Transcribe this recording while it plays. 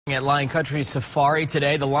At Lion Country Safari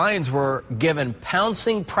today, the lions were given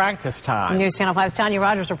pouncing practice time. News Channel 5's Tanya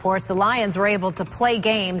Rogers reports the lions were able to play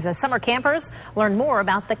games as summer campers learn more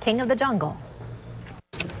about the king of the jungle.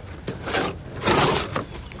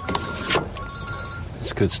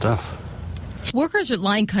 It's good stuff. Workers at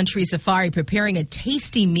Lion Country Safari preparing a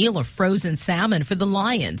tasty meal of frozen salmon for the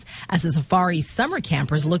lions as the safari summer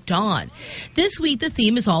campers looked on. This week, the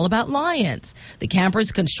theme is all about lions. The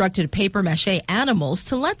campers constructed papier-mâché animals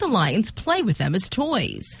to let the lions play with them as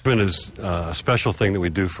toys. It is a special thing that we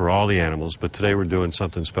do for all the animals, but today we're doing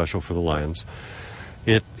something special for the lions.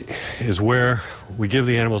 It is where we give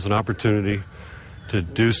the animals an opportunity to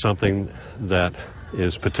do something that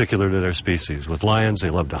is particular to their species. With lions, they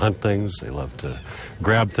love to hunt things, they love to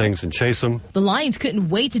grab things and chase them. The lions couldn't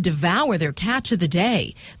wait to devour their catch of the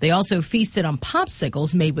day. They also feasted on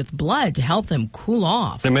popsicles made with blood to help them cool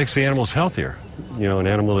off. It makes the animals healthier. You know, an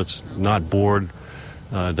animal that's not bored,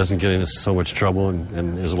 doesn't get into so much trouble,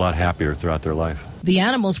 and is a lot happier throughout their life. The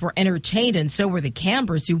animals were entertained, and so were the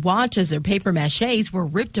campers who watched as their papier-mâchés were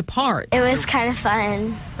ripped apart. It was kind of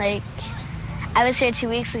fun. I was here 2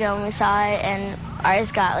 weeks ago when we saw it, and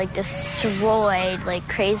ours got destroyed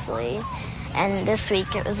crazily. And this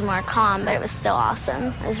week it was more calm, but it was still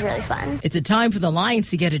awesome. It was really fun. It's a time for the lions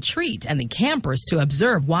to get a treat and the campers to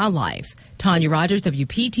observe wildlife. Tanya Rogers,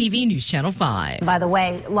 WPTV News Channel 5. By the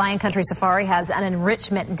way, Lion Country Safari has an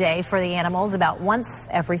enrichment day for the animals about once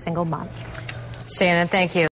every single month. Shannon, thank you.